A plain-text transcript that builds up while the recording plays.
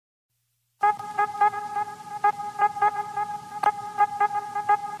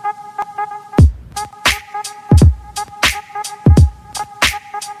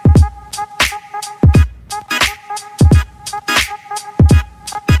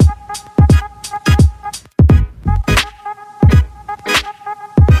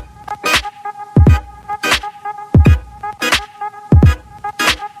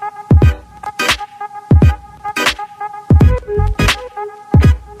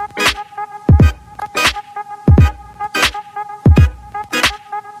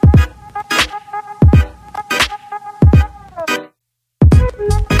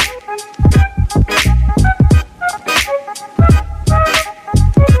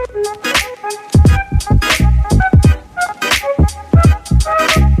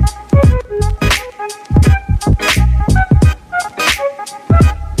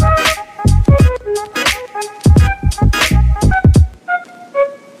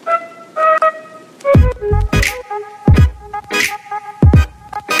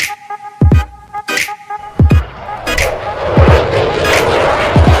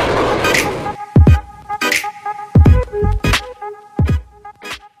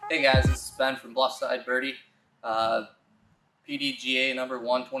Hey guys, this is Ben from Bluffside Birdie, PDGA number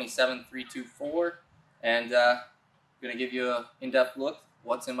 127324, and I'm going to give you an in-depth look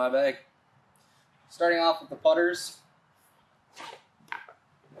what's in my bag. Starting off with the putters,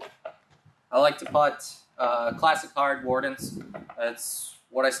 I like to putt classic hard Wardens. That's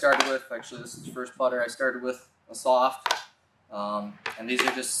what I started with. Actually, this is the first putter I started with, a soft, and these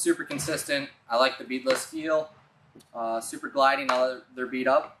are just super consistent. I like the beadless feel, super gliding now that they're beat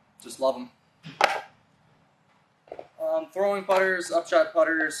up. Just love them. Throwing putters, upshot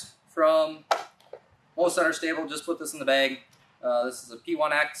putters from most understable. Just put this in the bag. This is a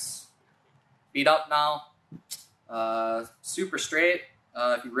P1X, beat up now. Super straight.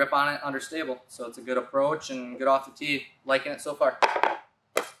 If you rip on it, understable. So it's a good approach and good off the tee. Liking it so far.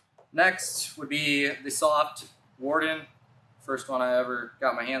 Next would be the soft Warden. First one I ever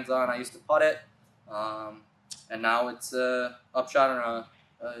got my hands on. I used to putt it, and now it's a upshot and a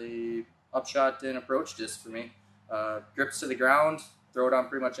upshot and approach disc for me. Grips to the ground, throw it on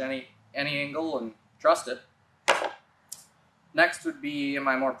pretty much any angle and trust it. Next would be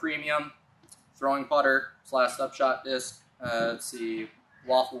my more premium throwing putter / upshot disc. It's the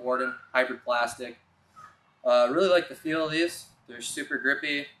Waffle Warden hybrid plastic. Really like the feel of these. They're super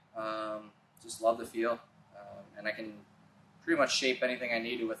grippy. Just love the feel, and I can pretty much shape anything I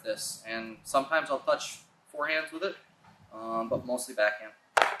need to with this. And sometimes I'll touch forehands with it, but mostly backhand.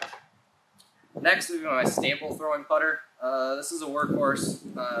 Next would be my staple throwing putter. This is a workhorse.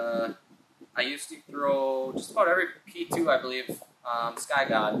 I used to throw just about every P2, I believe, Sky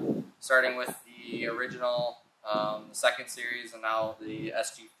God, starting with the original, the second series, and now the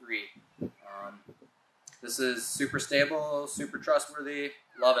SG3. This is super stable, super trustworthy,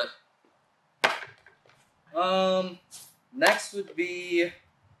 love it. Next would be,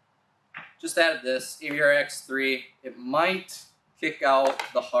 just added this, AVRX3. It might kick out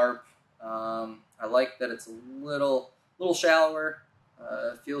the Harp. I like that it's a little shallower.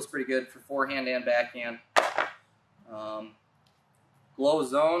 Feels pretty good for forehand and backhand. Glow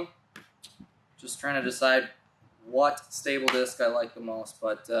Zone. Just trying to decide what stable disc I like the most,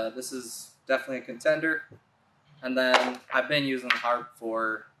 but this is definitely a contender. And then I've been using the Harp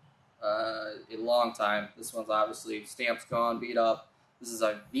for a long time. This one's obviously stamp's gone, beat up. This is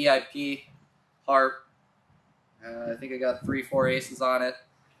a VIP Harp. I think I got 3-4 aces on it.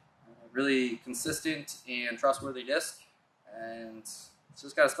 Really consistent and trustworthy disc, and it's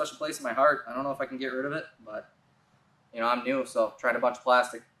just got a special place in my heart. I don't know if I can get rid of it, but you know, I'm new, so tried a bunch of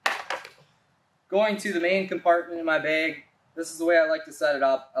plastic. Going to the main compartment in my bag, this is the way I like to set it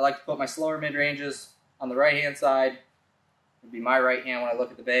up. I like to put my slower mid-ranges on the right-hand side. It would be my right hand when I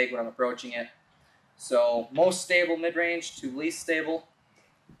look at the bag when I'm approaching it. So most stable mid-range to least stable.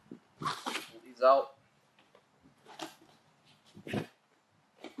 Pull these out.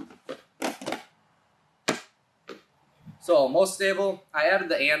 So most stable, I added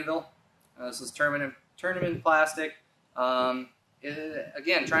the anvil. This is tournament plastic.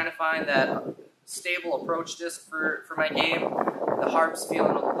 Again, trying to find that stable approach disc for my game. The Harp's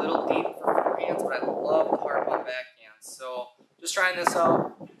feeling a little deep for forehands, but I love the Harp on backhands. So just trying this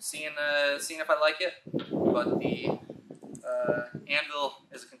out, seeing if I like it. But the anvil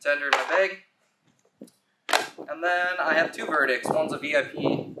is a contender in my bag. And then I have two verdicts. One's a VIP.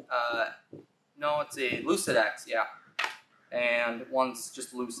 No, it's a Lucid X, yeah. And one's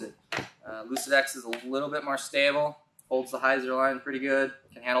just Lucid. Lucid X is a little bit more stable, holds the hyzer line pretty good,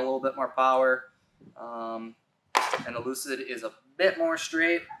 can handle a little bit more power, and the Lucid is a bit more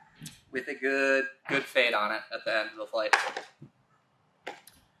straight with a good fade on it at the end of the flight.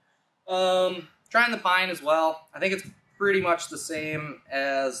 Trying the Pine as well. I think it's pretty much the same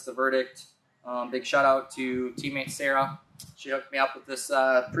as the Verdict. Big shout out to teammate Sarah. She hooked me up with this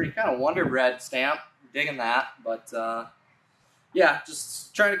pretty kind of Wonder Bread stamp. Digging that, but yeah,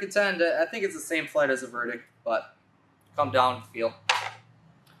 just trying to contend. I think it's the same flight as a Verdict, but come down to feel.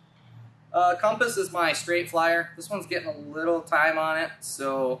 Compass is my straight flyer. This one's getting a little time on it,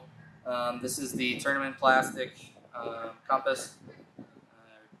 so this is the tournament plastic compass.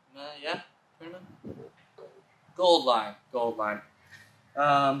 Yeah, tournament. Gold line.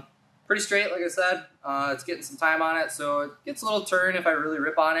 Pretty straight, like I said. It's getting some time on it, so it gets a little turn if I really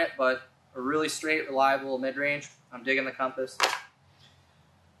rip on it, but a really straight, reliable mid-range. I'm digging the compass.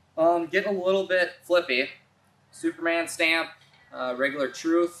 Getting a little bit flippy. Superman stamp, regular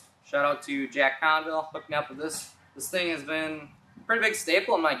truth. Shout out to Jack Conville, hooked me up with this. This thing has been a pretty big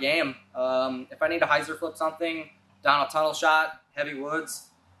staple in my game. If I need to hyzer flip something down a tunnel shot, heavy woods,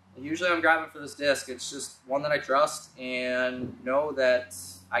 usually I'm grabbing for this disc. It's just one that I trust and know that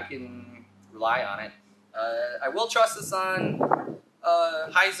I can rely on it. I will trust this on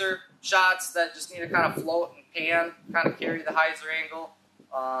hyzer shots that just need to kind of float and pan, kind of carry the hyzer angle.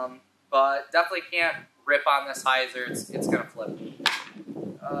 But definitely can't rip on this hyzer, it's going to flip.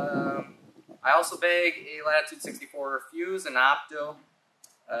 I also bag a Latitude 64 fuse and opto.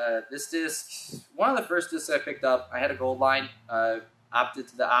 This disc, one of the first discs I picked up, I had a gold line, opted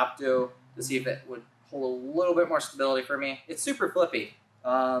to the opto to see if it would hold a little bit more stability for me. It's super flippy.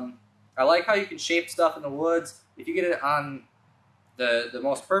 I like how you can shape stuff in the woods. If you get it on the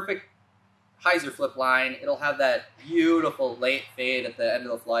most perfect hyzer flip line, it'll have that beautiful late fade at the end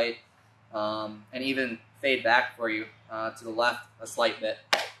of the flight, and even fade back for you to the left a slight bit.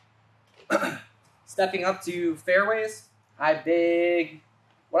 Stepping up to fairways, I bag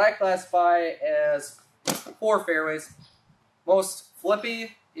what I classify as 4 fairways. Most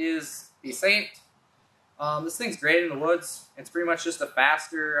flippy is the Saint. This thing's great in the woods. It's pretty much just a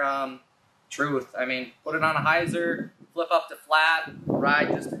faster truth. I mean, put it on a hyzer, flip up to flat,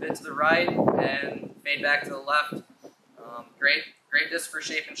 ride just a bit to the right, and fade back to the left. Great disc for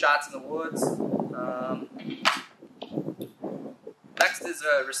shaping shots in the woods. Next is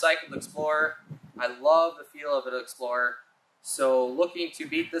a recycled Explorer. I love the feel of an Explorer. So looking to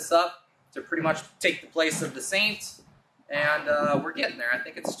beat this up to pretty much take the place of the Saint. And we're getting there. I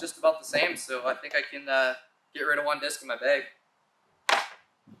think it's just about the same, so I think I can get rid of one disc in my bag.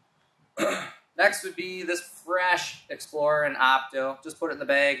 Next would be this fresh Explorer and opto. Just put it in the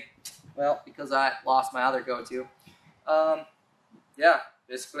bag, well, because I lost my other go-to. Yeah,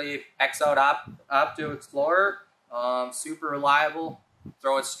 basically X out opto Explorer. Super reliable.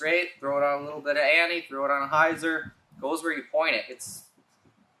 Throw it straight, throw it on a little bit of Annie, throw it on a hyzer. Goes where you point it.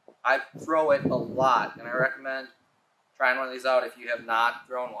 I throw it a lot, and I recommend trying one of these out if you have not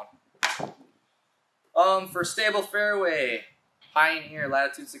thrown one. For stable fairway, Pioneer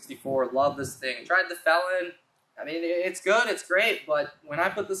Latitude 64. Love this thing. Tried the Felon. I mean, it's good, it's great, but when I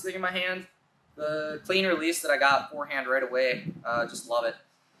put this thing in my hand, the clean release that I got forehand right away, just love it.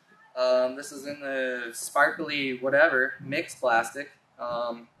 This is in the sparkly whatever mixed plastic,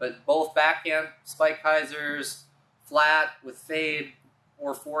 but both backhand spike hyzers, flat with fade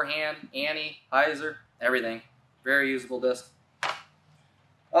or forehand, Annie, hyzer, everything. Very usable disc.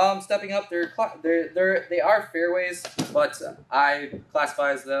 Stepping up, they are fairways, but I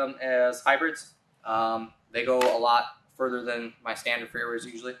classify them as hybrids. They go a lot further than my standard fairways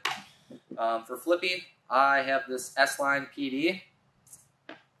usually. For flippy, I have this S-Line PD,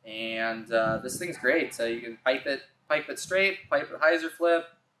 and this thing's great. So you can pipe it straight, pipe it hyzer flip,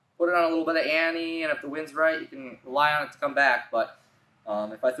 put it on a little bit of Annie, and if the wind's right, you can rely on it to come back. But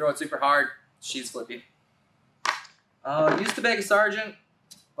if I throw it super hard, she's flippy. Used to bag a Sergeant,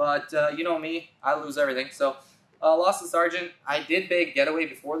 but you know me, I lose everything. So lost the Sergeant. I did bag Getaway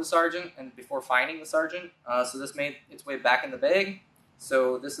before the Sergeant and before finding the Sergeant. So this made its way back in the bag.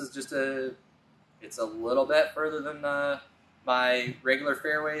 So this is just it's a little bit further than my regular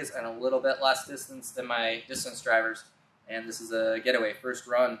fairways and a little bit less distance than my distance drivers. And this is a Getaway, first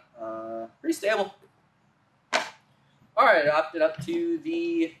run. Pretty stable. All right, opted up to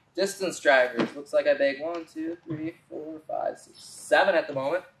the distance drivers. Looks like I bagged 1, 2, 3, 4, 5, 6, 7 at the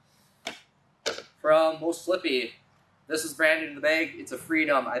moment. From Most Flippy, this is brand new to the bag. It's a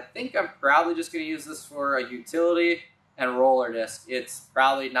Freedom. I think I'm probably just going to use this for a utility and roller disc. It's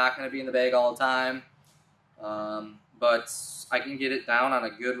probably not going to be in the bag all the time, but I can get it down on a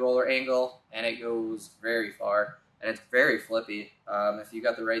good roller angle, and it goes very far, and it's very flippy. If you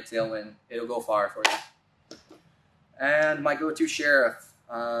got the right tailwind, it'll go far for you. And my go-to Sheriff.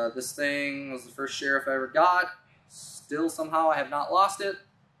 This thing was the first Sheriff I ever got. Still, somehow, I have not lost it.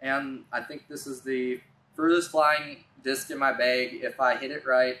 And I think this is the furthest flying disc in my bag if I hit it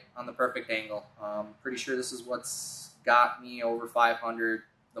right on the perfect angle. Pretty sure this is what's got me over 500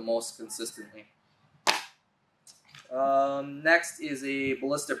 the most consistently. Next is a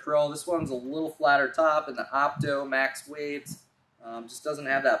Ballista Pro. This one's a little flatter top and the opto max weight. Just doesn't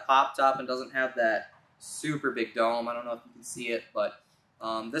have that pop top and doesn't have that super big dome. I don't know if you can see it, but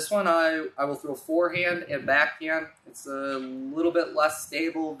this one I will throw forehand and backhand. It's a little bit less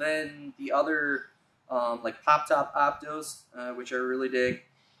stable than the other like pop top optos, which I really dig.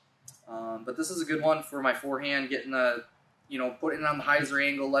 But this is a good one for my forehand, getting putting it on the hyzer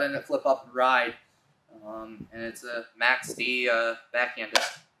angle, letting it flip up and ride. And it's a Max D backhand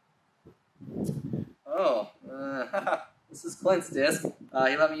disc. Oh, this is Clint's disc.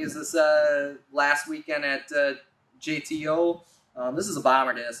 He let me use this last weekend at JTO. This is a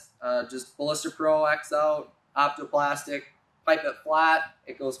bomber disc. Just Ballista Pro X out, optoplastic, pipe it flat.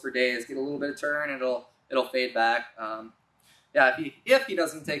 It goes for days. Get a little bit of turn, it'll fade back. Yeah, if he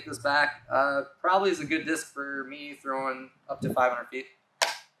doesn't take this back, probably is a good disc for me throwing up to 500 feet.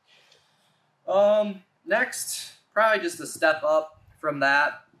 Next, probably just a step up from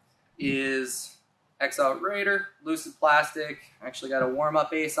that is X Outrider, lucid plastic. Actually got a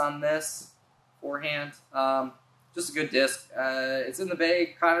warm-up base on this forehand. Just a good disc. It's in the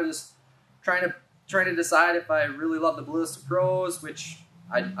bag, kind of just trying to decide if I really love the Ballista Pros, which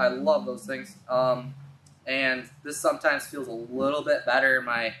I love those things. And this sometimes feels a little bit better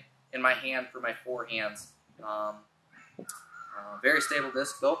in my hand for my forehands. Very stable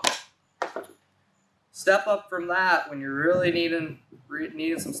disc though. Step up from that when you're really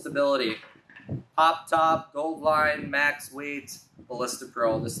needing some stability. Pop top, gold line, max weight, Ballista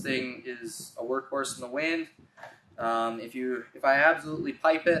Pro. This thing is a workhorse in the wind. If I absolutely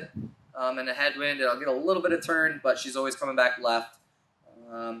pipe it in a headwind, it'll get a little bit of turn, but she's always coming back left.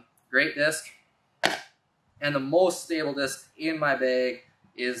 Great disc. And the most stable disc in my bag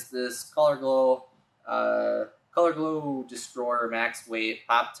is this Color Glow Destroyer max weight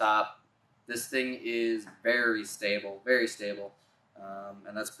pop top. This thing is very stable,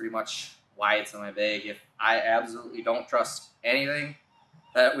 and that's pretty much why it's in my bag. If I absolutely don't trust anything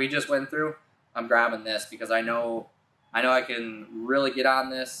that we just went through, I'm grabbing this because I know I can really get on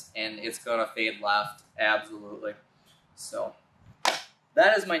this and it's gonna fade left, absolutely. So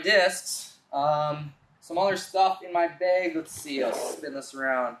that is my discs. Some other stuff in my bag. Let's see, I'll spin this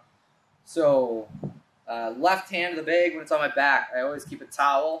around. So left hand of the bag, when it's on my back, I always keep a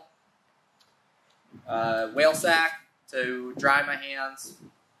towel, whale sack to dry my hands,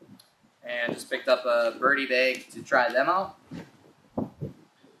 and just picked up a birdie bag to try them out.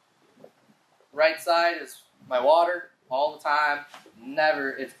 Right side is my water all the time.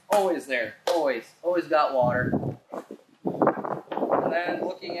 It's always there. Always got water. And then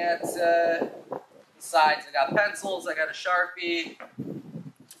looking at the sides, I got pencils, I got a Sharpie.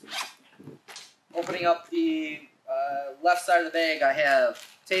 Opening up the left side of the bag, I have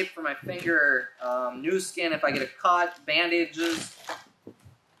tape for my finger, new skin if I get a cut, bandages.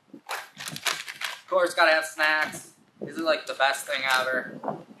 Of course, gotta have snacks. These are like the best thing ever.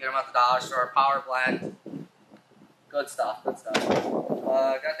 Get them at the dollar store. Power blend. Good stuff, good stuff.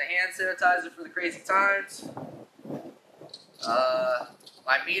 Got the hand sanitizer for the crazy times.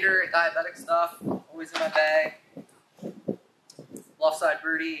 My meter and diabetic stuff, always in my bag. Left side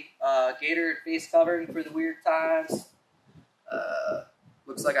birdie, gator face covering for the weird times.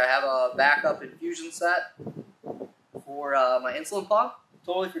 Looks like I have a backup infusion set for my insulin pump.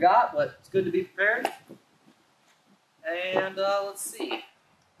 Totally forgot, but it's good to be prepared. And let's see.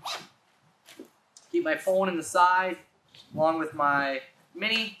 Keep my phone in the side, along with my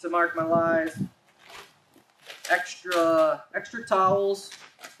mini to mark my lies. Extra towels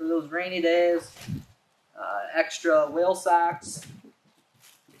for those rainy days. Extra whale sacks.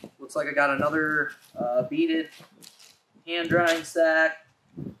 Looks like I got another beaded hand drying sack.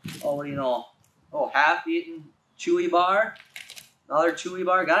 Oh, what do you know? Oh, half-eaten chewy bar. Another chewy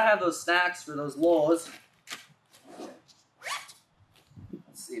bar. Gotta have those snacks for those lows.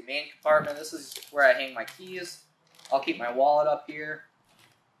 Let's see, main compartment. This is where I hang my keys. I'll keep my wallet up here.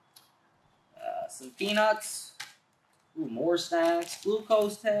 Some peanuts. Ooh, more snacks.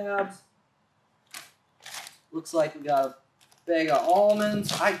 Glucose tabs. Looks like we got a bag of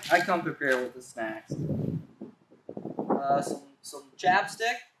almonds. I come prepared with the snacks. Some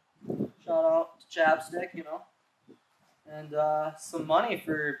chapstick. Shout out to chapstick, you know. And some money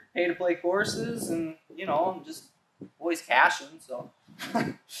for pay-to-play courses, and you know, I'm just always cashing. So,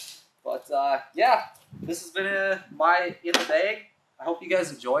 but yeah, this has been my in the bag. I hope you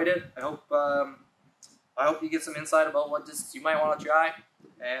guys enjoyed it. I hope you get some insight about what discs you might want to try,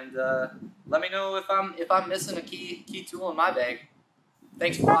 and let me know if I'm missing a key tool in my bag.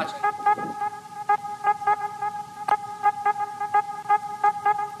 Thanks for watching.